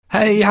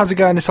Hey, how's it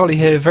going? It's Ollie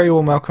here. Very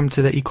warm welcome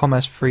to the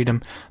E-Commerce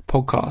Freedom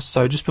podcast.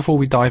 So just before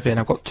we dive in,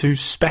 I've got two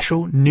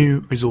special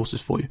new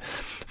resources for you.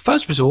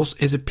 First resource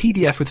is a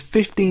PDF with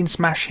 15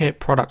 smash hit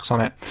products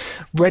on it,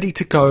 ready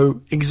to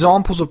go,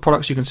 examples of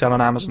products you can sell on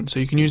Amazon. So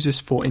you can use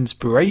this for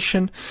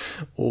inspiration,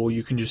 or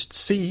you can just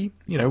see,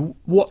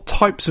 what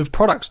types of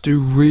products do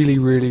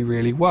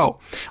really well.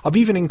 I've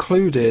even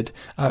included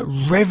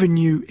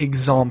revenue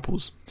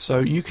examples. So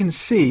you can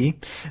see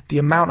the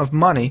amount of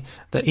money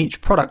that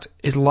each product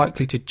is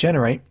likely to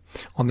generate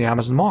on the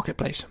Amazon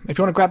marketplace. If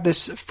you want to grab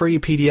this free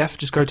PDF,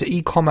 just go to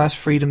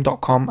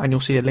ecommercefreedom.com and you'll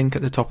see a link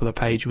at the top of the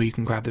page where you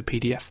can grab the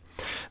PDF.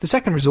 The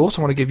second resource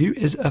I want to give you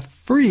is a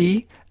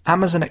free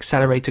Amazon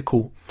Accelerator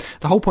call.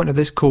 The whole point of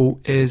this call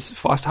is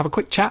for us to have a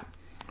quick chat,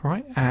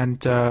 right?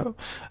 And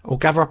we'll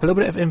gather up a little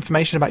bit of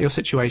information about your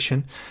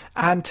situation,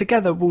 and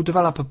together we'll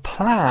develop a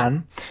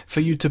plan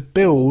for you to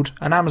build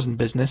an Amazon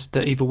business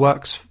that either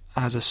works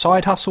as a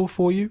side hustle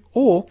for you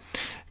or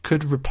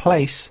could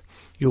replace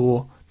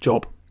your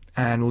job.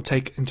 And we'll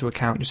take into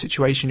account your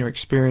situation, your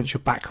experience, your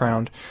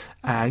background,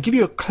 and give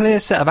you a clear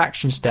set of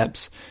action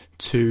steps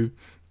to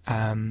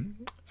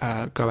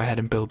go ahead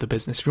and build the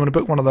business. If you want to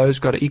book one of those,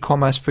 go to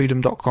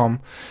ecommercefreedom.com,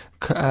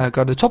 go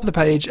to the top of the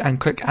page and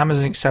click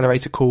Amazon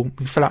Accelerator Call. You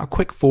can fill out a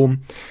quick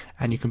form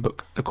and you can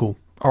book the call.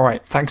 All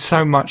right, thanks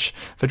so much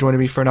for joining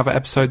me for another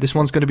episode. This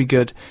one's going to be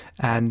good,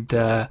 and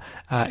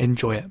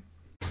enjoy it.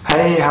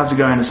 Hey, how's it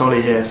going? It's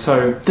Ollie here.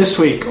 So this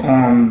week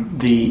on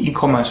the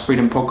E-Commerce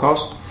Freedom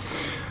podcast,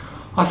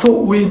 I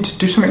thought we'd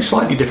do something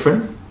slightly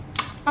different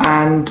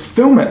and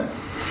film it,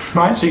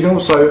 right? So you can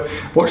also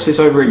watch this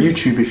over at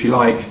YouTube if you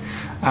like.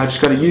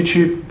 Just go to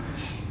YouTube,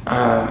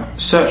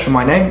 search for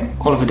my name,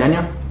 Oliver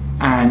Denyer,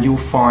 and you'll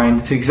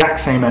find the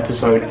exact same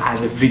episode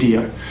as a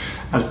video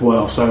as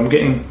well. So I'm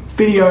getting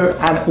video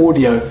and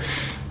audio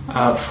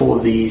for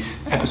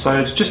these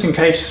episodes, just in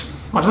case,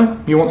 I don't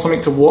know, you want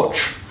something to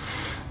watch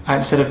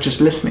instead of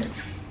just listening.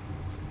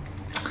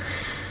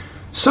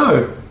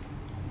 So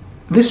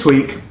this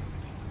week,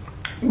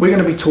 we're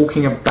going to be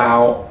talking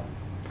about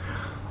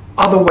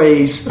other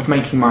ways of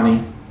making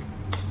money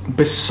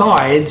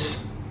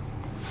besides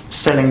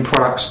selling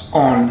products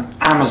on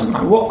Amazon.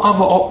 Like, what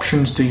other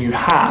options do you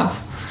have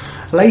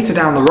later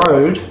down the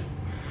road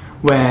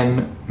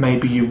when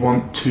maybe you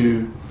want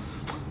to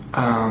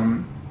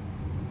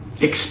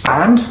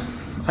expand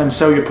and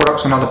sell your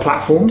products on other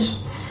platforms?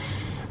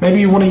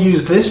 Maybe you want to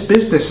use this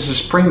business as a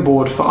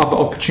springboard for other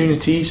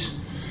opportunities,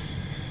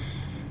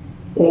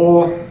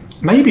 or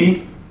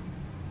maybe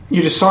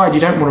you decide you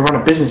don't want to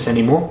run a business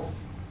anymore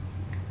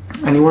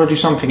and you want to do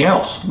something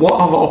else. What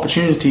other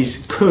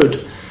opportunities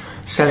could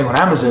selling on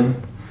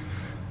Amazon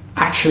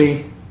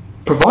actually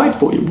provide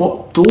for you?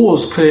 What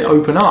doors could it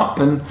open up?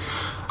 And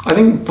I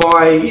think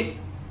by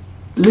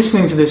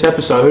listening to this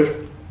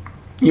episode,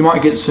 you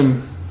might get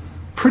some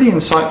pretty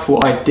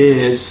insightful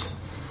ideas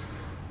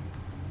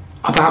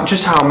about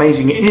just how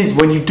amazing it is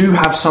when you do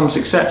have some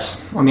success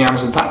on the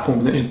Amazon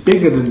platform that is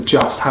bigger than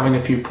just having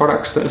a few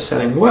products that are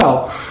selling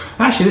well.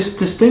 Actually,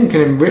 this thing can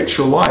enrich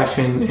your life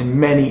in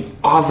many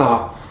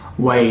other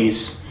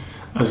ways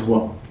as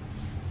well.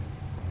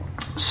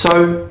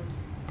 So,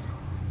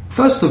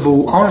 first of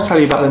all, I want to tell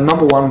you about the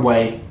number one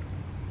way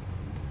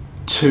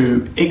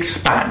to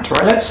expand,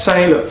 right? Let's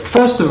say, look,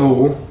 first of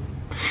all,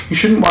 you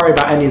shouldn't worry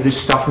about any of this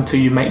stuff until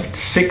you make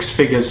 6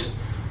 figures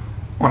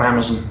on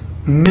Amazon,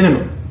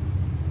 minimum,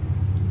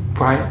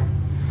 right?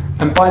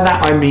 And by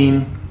that I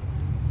mean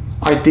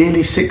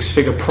ideally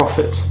 6-figure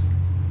profits,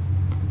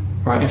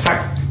 right? In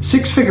fact,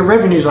 6-figure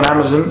revenues on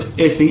Amazon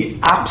is the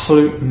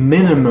absolute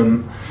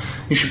minimum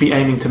you should be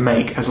aiming to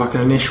make as like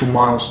an initial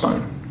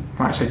milestone,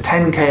 right? So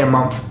 10k a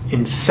month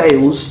in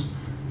sales.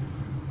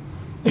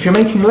 If you're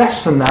making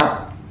less than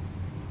that,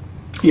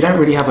 you don't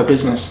really have a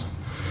business,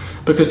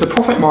 because the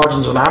profit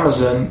margins on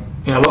Amazon,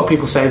 a lot of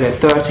people say they're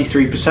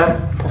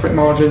 33% profit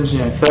margins,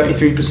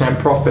 33%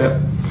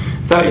 profit,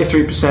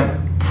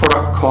 33%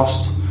 product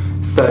cost,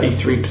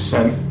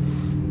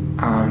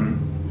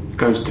 33%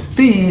 goes to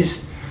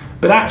fees.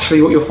 But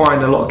actually what you'll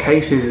find in a lot of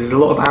cases is a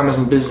lot of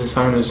Amazon business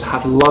owners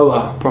have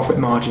lower profit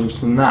margins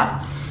than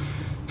that.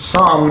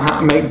 Some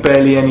make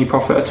barely any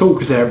profit at all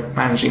because they're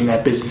managing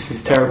their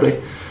businesses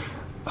terribly.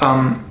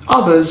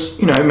 Others,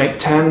 make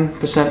 10%,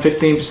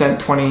 15%,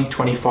 20%,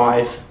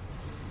 25%.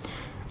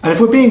 And if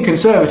we're being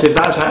conservative,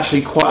 that's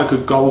actually quite a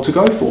good goal to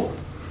go for,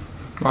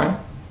 right?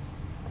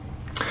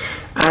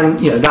 And,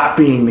 that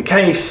being the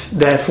case,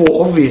 therefore,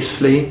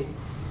 obviously,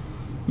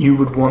 you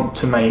would want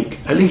to make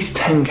at least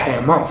 10k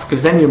a month,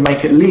 because then you'll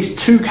make at least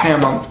 2k a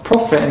month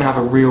profit and have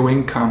a real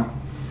income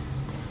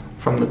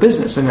from the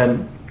business, and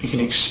then you can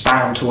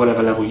expand to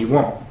whatever level you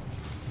want,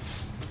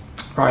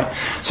 right?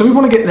 So we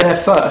want to get there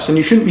first, and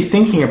you shouldn't be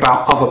thinking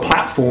about other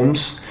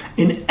platforms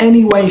in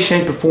any way,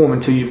 shape or form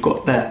until you've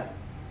got there,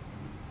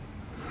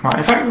 right?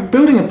 In fact,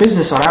 building a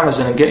business on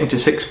Amazon and getting to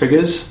 6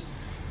 figures,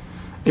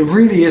 it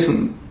really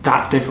isn't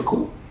that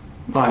difficult.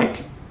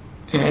 Like,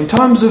 in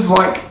terms of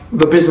like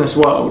the business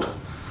world,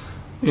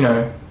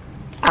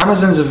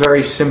 Amazon's a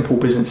very simple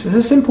business. It's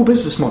a simple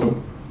business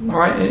model.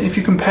 right? If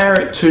you compare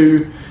it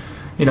to,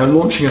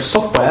 launching a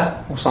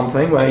software or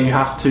something where you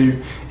have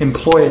to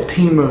employ a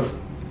team of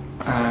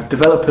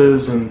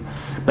developers and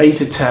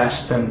beta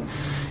test and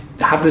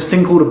have this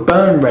thing called a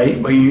burn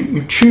rate where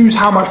you choose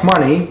how much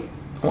money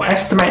or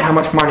estimate how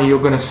much money you're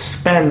going to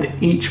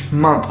spend each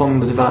month on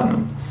the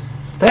development.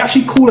 They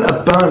actually call it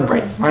a burn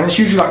rate, right? It's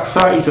usually like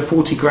 30 to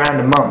 40 grand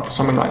a month,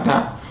 something like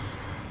that.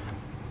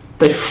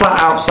 They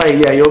flat out say,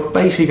 yeah, you're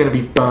basically going to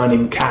be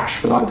burning cash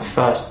for like the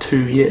first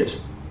 2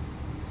 years,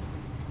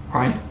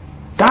 right?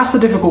 That's the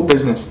difficult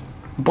business.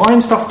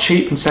 Buying stuff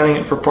cheap and selling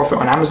it for a profit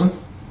on Amazon,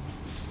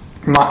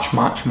 much,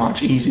 much,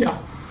 much easier,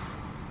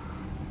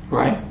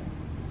 right?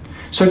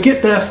 So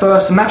get there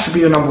first, and that should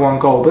be your number one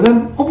goal. But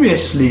then,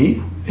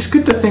 obviously, it's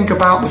good to think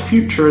about the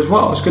future as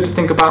well. It's good to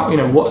think about,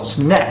 what's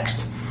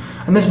next.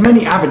 And there's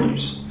many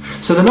avenues.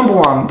 So the number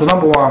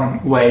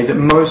one way that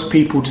most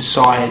people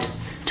decide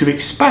to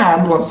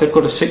expand once they've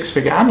got a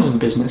 6-figure Amazon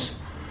business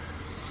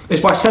is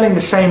by selling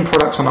the same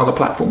products on other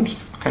platforms.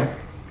 Okay,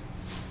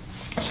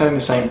 selling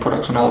the same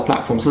products on other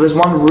platforms. So there's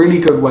one really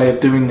good way of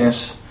doing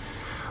this,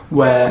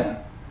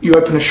 where you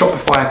open a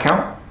Shopify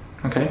account.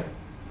 Okay,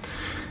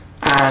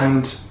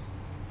 and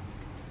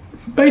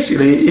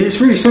basically,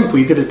 it's really simple.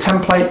 You get a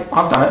template.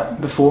 I've done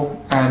it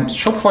before, and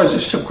Shopify is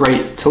just a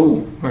great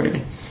tool,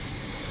 really.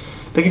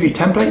 They give you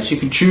templates. You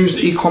can choose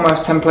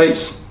e-commerce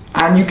templates,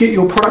 and you get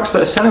your products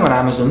that are selling on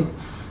Amazon.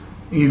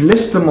 You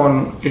list them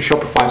on your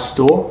Shopify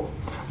store.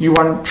 You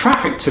run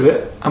traffic to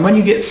it, and when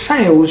you get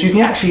sales, you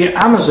can actually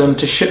get Amazon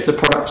to ship the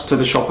products to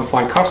the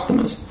Shopify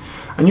customers,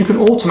 and you can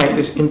automate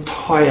this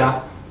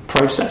entire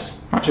process.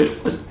 Actually,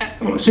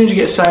 as soon as you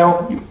get a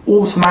sale, you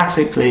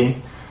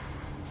automatically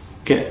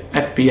get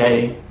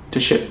FBA to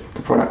ship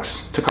the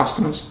products to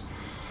customers.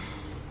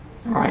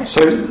 All right,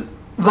 so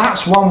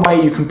that's one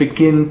way you can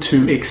begin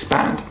to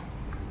expand.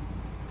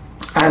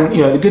 And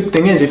the good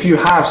thing is, if you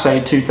have,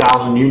 say,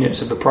 2,000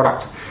 units of the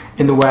product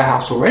in the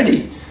warehouse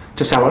already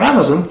to sell on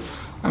Amazon,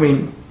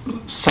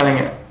 selling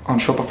it on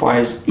Shopify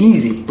is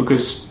easy,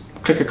 because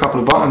click a couple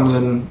of buttons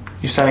and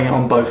you're selling it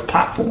on both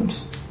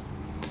platforms,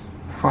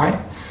 right?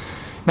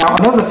 Now,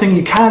 another thing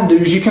you can do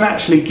is you can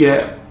actually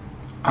get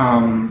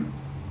a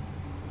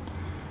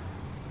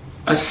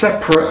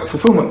separate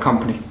fulfillment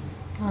company,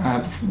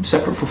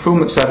 separate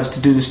fulfillment service to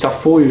do this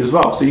stuff for you as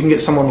well. So you can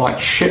get someone like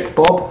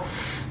ShipBob.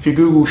 If you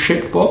Google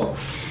ShipBob,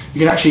 you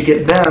can actually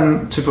get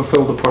them to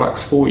fulfill the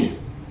products for you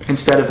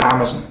instead of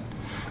Amazon,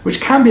 which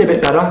can be a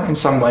bit better in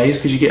some ways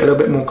because you get a little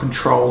bit more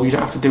control. You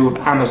don't have to deal with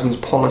Amazon's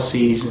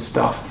policies and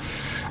stuff.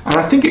 And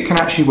I think it can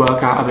actually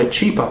work out a bit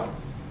cheaper,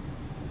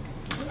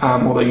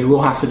 although you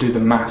will have to do the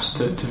maths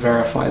to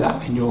verify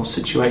that in your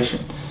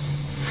situation.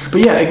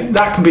 But yeah,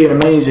 that can be an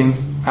amazing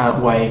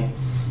way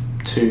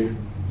to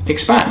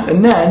expand.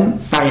 And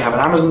then, now you have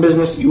an Amazon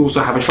business, you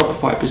also have a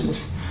Shopify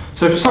business.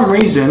 So if for some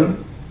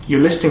reason your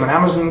listing on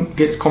Amazon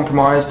gets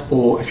compromised,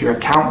 or if your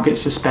account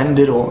gets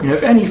suspended, or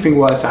if anything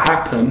were to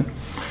happen,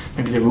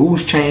 maybe the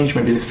rules change,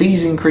 maybe the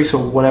fees increase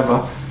or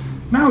whatever,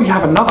 now you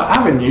have another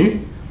avenue,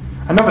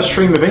 another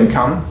stream of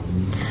income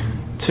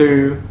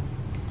to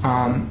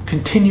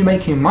continue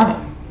making money.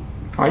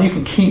 Right? You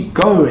can keep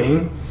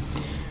going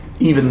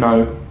even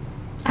though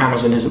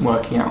Amazon isn't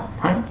working out,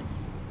 right?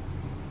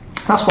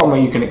 That's one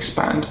way you can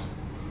expand.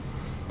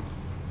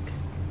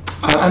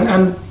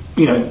 And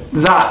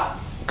that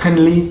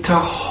can lead to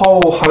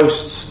whole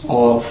hosts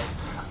of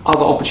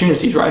other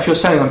opportunities, right? If you're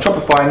selling on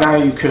Shopify, now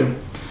you can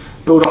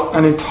build up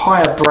an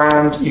entire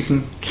brand. You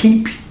can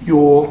keep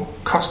your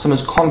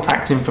customers'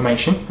 contact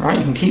information, right?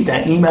 You can keep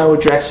their email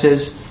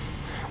addresses,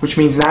 which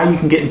means now you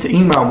can get into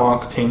email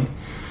marketing,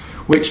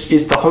 which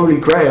is the holy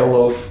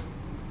grail of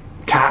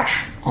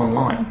cash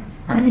online.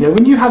 Right?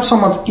 When you have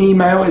someone's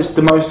email, is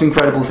the most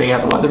incredible thing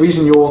ever. Like, the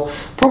reason you're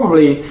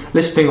probably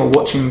listening or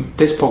watching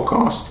this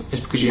podcast is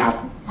because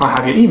I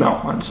have your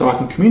email, and so I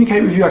can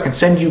communicate with you. I can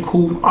send you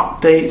cool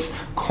updates,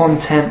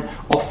 content,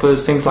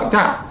 offers, things like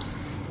that,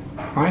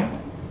 right?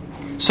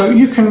 So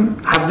you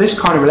can have this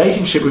kind of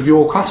relationship with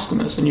your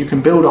customers, and you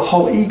can build a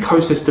whole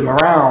ecosystem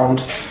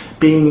around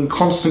being in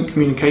constant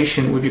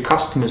communication with your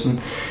customers.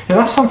 And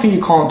that's something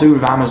you can't do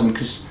with Amazon,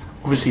 because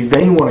obviously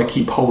they want to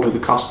keep hold of the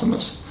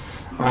customers.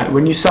 Right?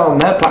 When you sell on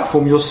their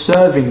platform, you're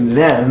serving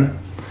them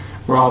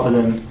rather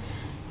than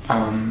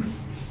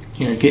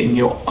getting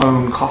your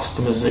own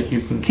customers that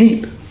you can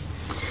keep.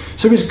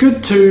 So it's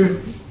good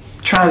to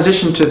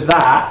transition to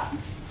that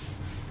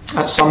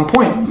at some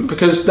point,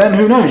 because then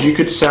who knows, you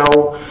could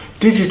sell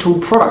digital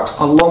products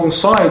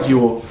alongside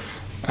your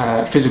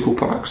physical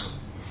products.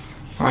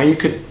 Right? You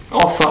could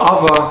offer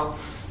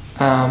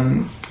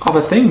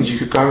other things. You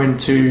could go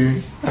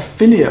into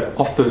affiliate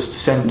offers to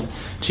send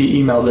to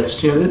your email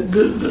list.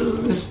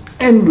 There's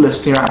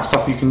endless amount of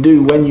stuff you can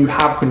do when you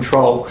have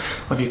control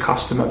of your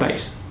customer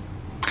base.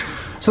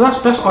 So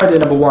that's idea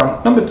number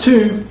one. Number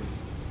two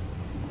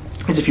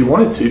is, if you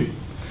wanted to,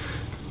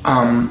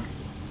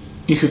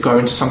 you could go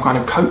into some kind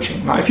of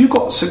coaching. Like, if you've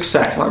got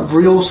success, like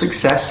real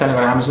success selling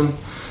on Amazon,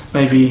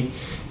 maybe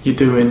you're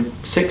doing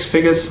 6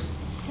 figures,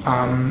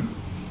 then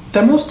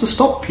what's to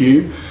stop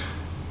you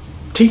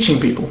teaching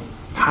people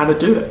how to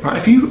do it. Right?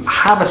 If you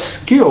have a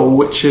skill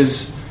which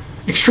is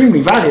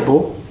extremely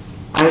valuable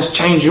and it's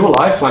changed your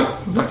life,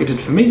 like it did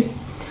for me,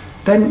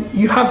 then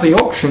you have the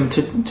option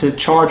to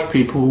charge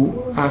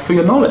people for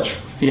your knowledge,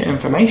 for your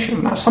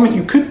information. That's something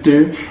you could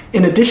do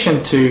in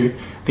addition to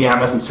the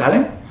Amazon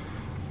selling,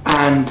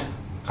 and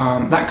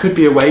that could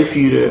be a way for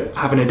you to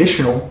have an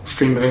additional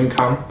stream of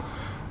income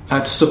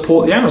to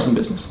support the Amazon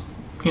business.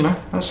 You know,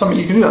 that's something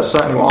you can do. That's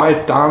certainly what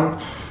I've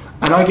done,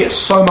 and I get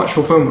so much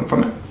fulfillment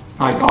from it.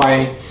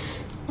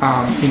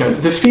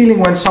 The feeling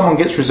when someone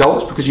gets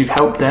results because you've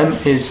helped them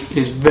is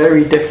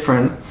very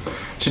different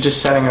to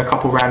just selling a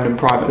couple random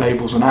private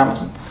labels on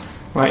Amazon,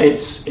 right?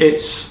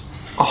 It's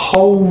a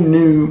whole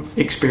new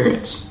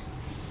experience,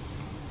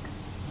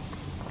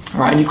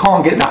 right? And you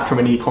can't get that from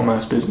an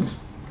e-commerce business.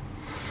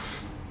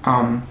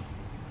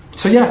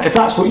 So yeah, if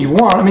that's what you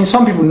want, I mean,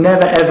 some people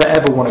never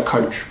ever want to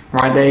coach,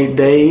 right?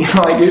 They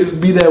like, it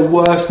would be their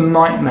worst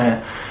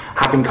nightmare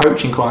having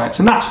coaching clients,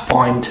 and that's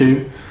fine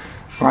too,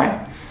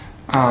 right?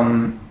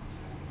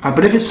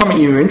 But if it's something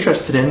you're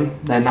interested in,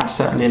 then that's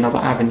certainly another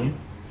avenue.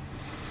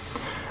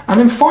 And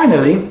then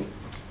finally,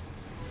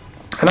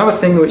 another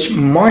thing which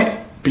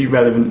might be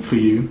relevant for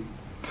you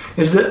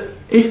is that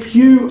if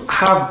you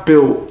have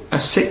built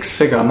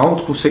a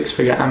multiple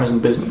six-figure Amazon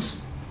business,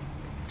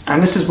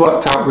 and this has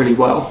worked out really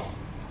well,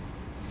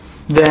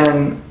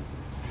 then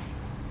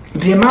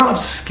the amount of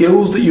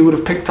skills that you would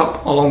have picked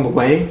up along the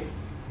way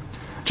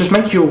just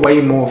make you a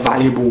way more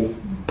valuable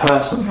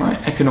person, right,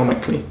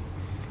 economically.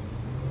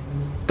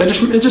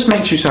 It just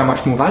makes you so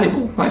much more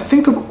valuable. Like,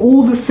 think of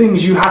all the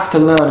things you have to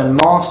learn and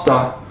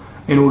master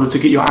in order to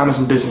get your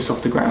Amazon business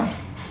off the ground.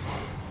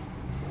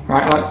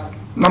 Right? Like,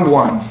 number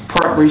one,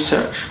 product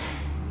research.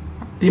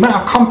 The amount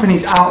of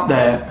companies out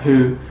there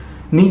who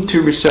need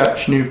to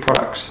research new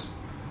products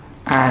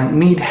and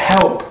need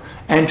help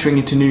entering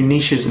into new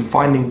niches and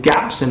finding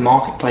gaps in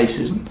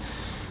marketplaces. And,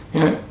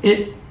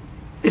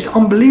 it's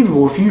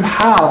unbelievable. If you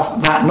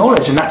have that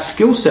knowledge and that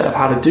skill set of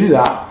how to do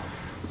that,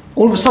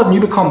 all of a sudden you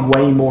become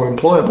way more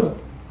employable.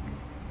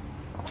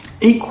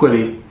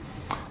 Equally,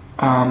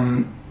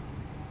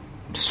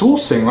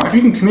 sourcing, right? If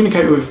you can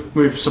communicate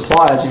with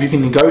suppliers, if you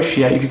can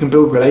negotiate, if you can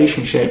build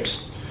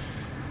relationships,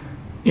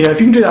 if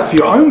you can do that for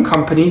your own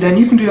company, then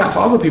you can do that for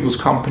other people's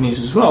companies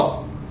as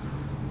well.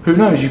 Who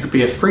knows, you could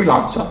be a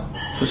freelancer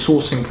for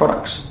sourcing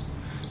products.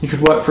 You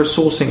could work for a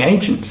sourcing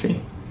agency.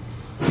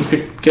 You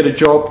could get a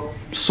job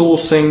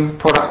sourcing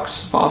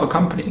products for other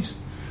companies,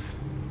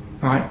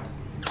 right?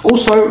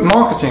 Also,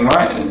 marketing,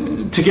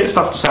 right? To get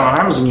stuff to sell on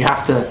Amazon, you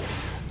have to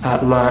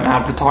learn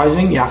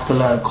advertising, you have to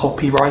learn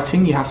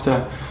copywriting, you have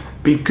to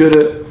be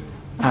good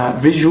at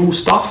visual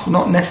stuff,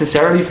 not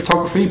necessarily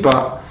photography,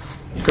 but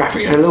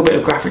a little bit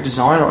of graphic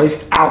design, or at least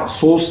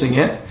outsourcing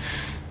it.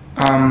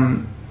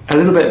 A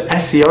little bit of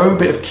SEO, a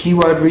bit of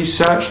keyword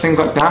research, things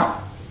like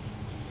that.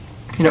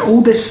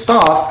 All this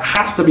stuff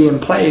has to be in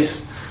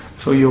place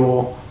for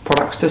your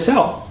products to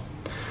sell.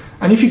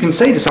 And if you can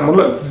say to someone,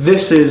 look,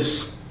 this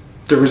is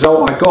the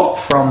result I got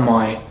from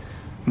my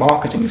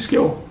marketing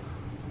skill,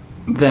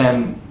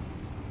 then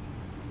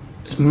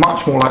it's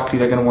much more likely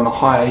they're going to want to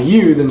hire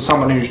you than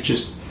someone who's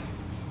just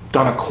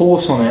done a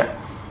course on it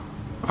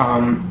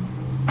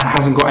and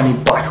hasn't got any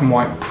black and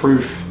white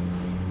proof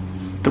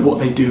that what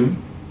they do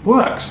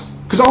works.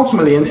 Because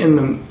ultimately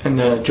in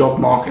the job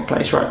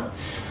marketplace, right,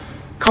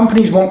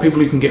 companies want people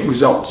who can get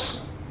results.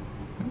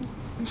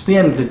 It's the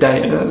end of the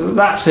day.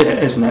 That's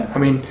it, isn't it? I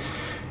mean,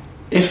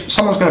 if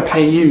someone's going to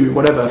pay you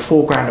whatever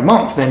 $4,000 a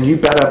month, then you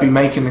better be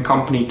making the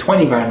company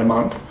 $20,000 a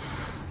month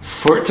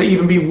for it to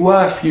even be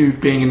worth you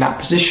being in that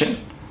position,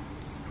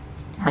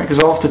 right?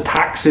 Because after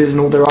taxes and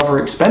all their other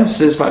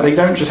expenses, like, they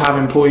don't just have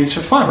employees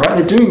for fun, right?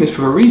 They're doing this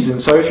for a reason.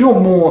 So if you're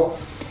more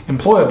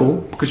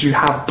employable because you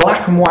have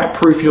black and white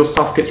proof your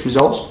stuff gets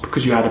results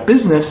because you had a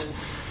business,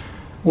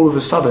 all of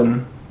a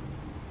sudden,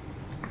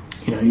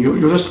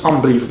 you're just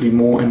unbelievably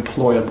more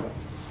employable.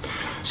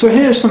 So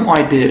here's some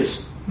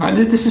ideas. Right?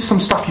 This is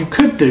some stuff you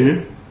could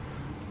do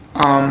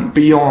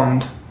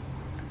beyond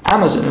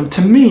Amazon. And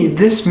to me,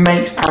 this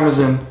makes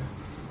Amazon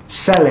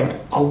selling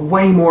a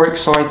way more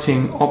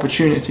exciting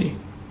opportunity.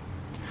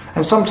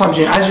 And sometimes,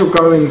 as you're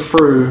going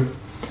through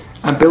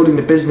and building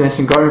the business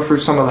and going through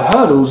some of the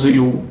hurdles that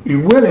you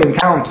will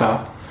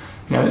encounter,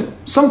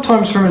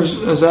 sometimes from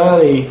as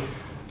early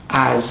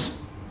as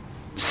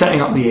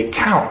setting up the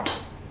account,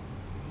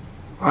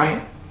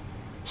 right?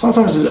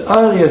 Sometimes as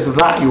early as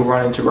that, you'll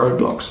run into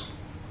roadblocks.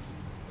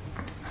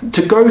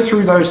 To go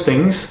through those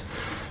things,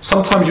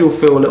 sometimes you'll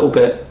feel a little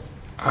bit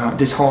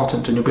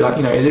disheartened, and you'll be like,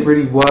 is it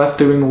really worth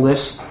doing all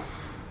this?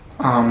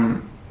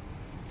 And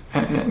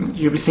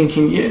you'll be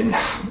thinking,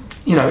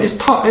 it's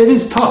tough. It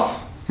is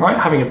tough, right?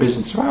 Having a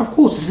business, right? Of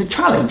course, it's a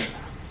challenge.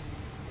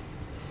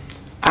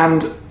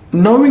 And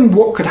knowing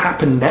what could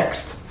happen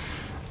next,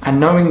 and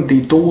knowing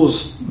the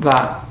doors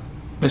that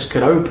this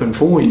could open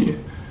for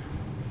you,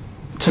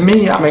 to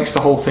me, that makes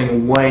the whole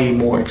thing way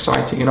more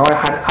exciting. I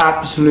had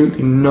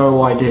absolutely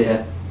no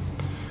idea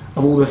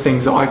of all the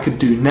things that I could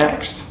do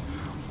next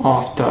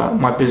after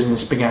my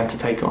business began to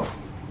take off.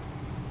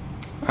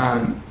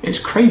 it's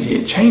crazy.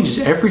 It changes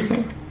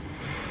everything.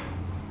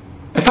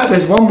 In fact,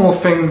 there's one more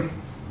thing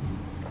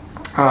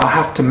I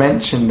have to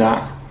mention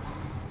that,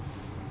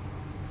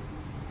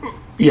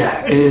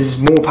 is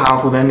more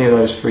powerful than any of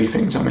those three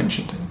things I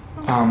mentioned.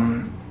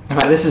 In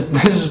fact, this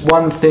is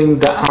one thing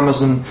that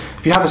Amazon,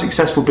 if you have a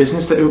successful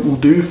business, that it will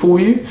do for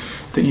you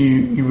that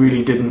you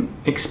really didn't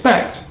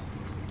expect.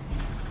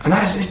 And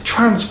that is, it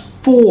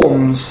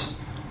transforms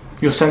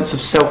your sense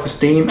of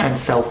self-esteem and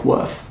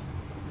self-worth.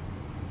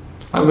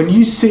 Like when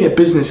you see a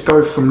business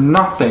go from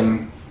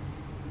nothing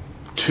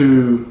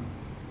to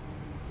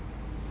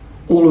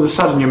all of a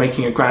sudden you're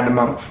making $1,000 a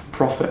month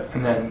profit,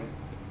 and then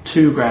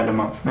 $2,000 a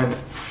month, and then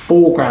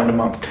 $4,000 a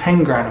month,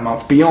 $10,000 a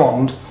month,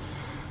 beyond,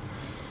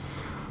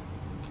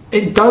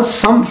 it does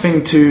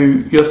something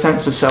to your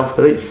sense of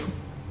self-belief.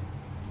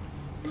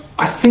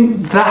 I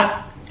think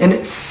that in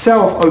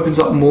itself opens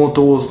up more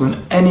doors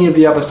than any of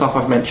the other stuff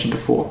I've mentioned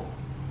before.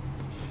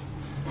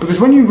 Because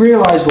when you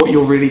realize what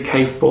you're really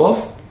capable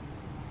of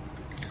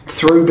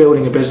through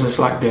building a business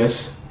like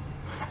this,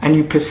 and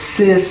you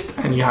persist,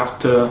 and you have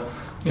to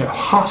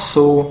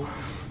hustle,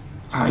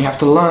 you have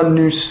to learn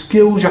new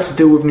skills, you have to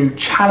deal with new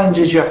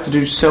challenges, you have to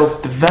do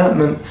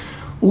self-development,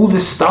 all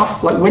this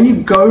stuff, like when you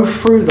go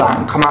through that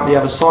and come out the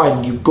other side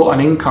and you've got an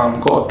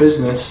income, got a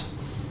business,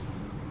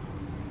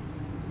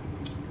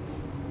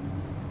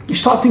 you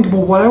start thinking,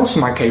 well, what else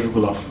am I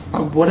capable of?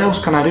 Like, what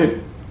else can I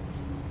do?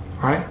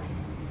 Right?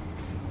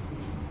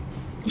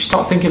 You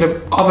start thinking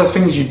of other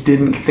things you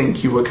didn't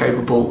think you were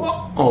capable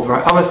of,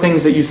 right? Other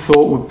things that you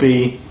thought would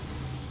be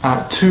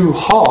too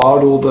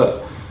hard or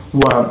that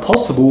weren't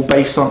possible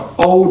based on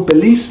old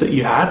beliefs that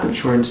you had,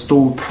 which were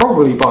installed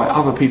probably by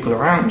other people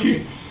around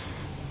you.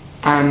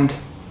 And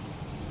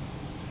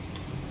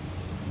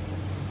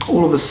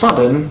all of a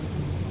sudden,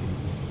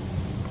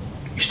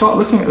 you start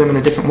looking at them in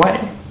a different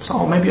way.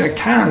 So maybe I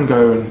can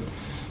go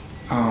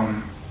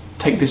and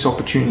take this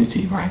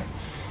opportunity, right?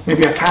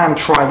 Maybe I can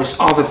try this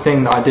other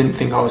thing that I didn't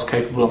think I was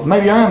capable of.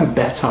 Maybe I am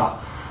better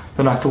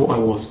than I thought I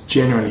was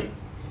generally.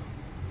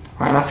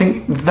 Right? And I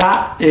think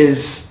that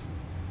is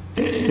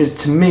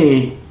to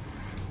me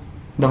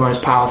the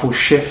most powerful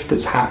shift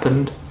that's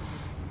happened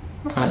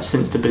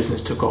since the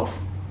business took off.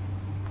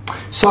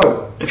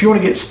 So if you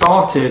want to get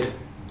started,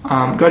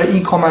 go to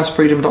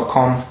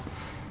ecommercefreedom.com,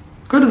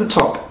 go to the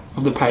top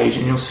of the page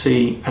and you'll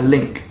see a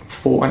link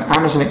for an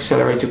Amazon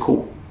Accelerator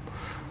call.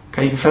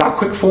 Okay, you can fill out a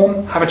quick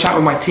form, have a chat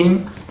with my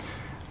team,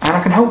 and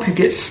I can help you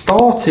get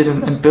started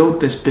and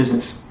build this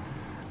business.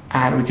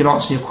 And we can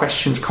answer your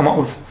questions, come up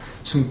with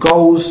some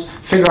goals,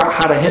 figure out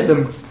how to hit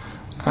them,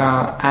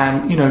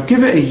 and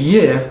give it a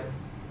year.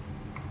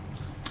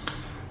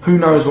 Who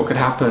knows what could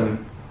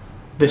happen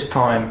this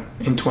time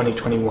in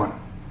 2021.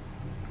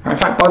 In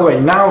fact, by the way,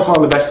 now is one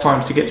of the best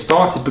times to get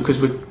started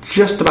because we're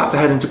just about to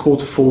head into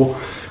quarter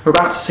 4. We're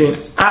about to see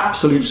an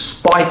absolute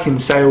spike in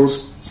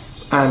sales,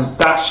 and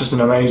that's just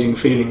an amazing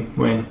feeling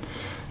when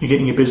you're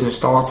getting your business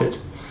started.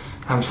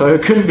 So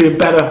it couldn't be a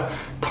better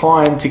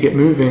time to get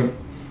moving.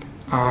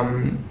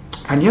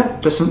 And yeah,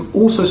 there's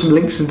also some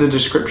links in the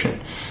description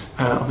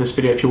of this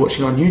video if you're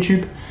watching on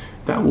YouTube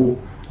that will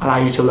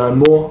allow you to learn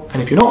more.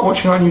 And if you're not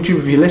watching on YouTube,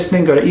 if you're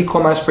listening, go to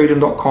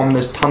ecommercefreedom.com.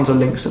 There's tons of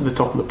links at the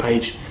top of the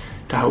page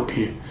to help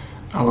you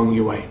along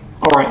your way.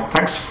 Alright,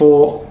 thanks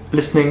for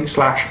listening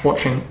 /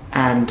 watching,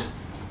 and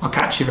I'll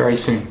catch you very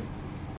soon.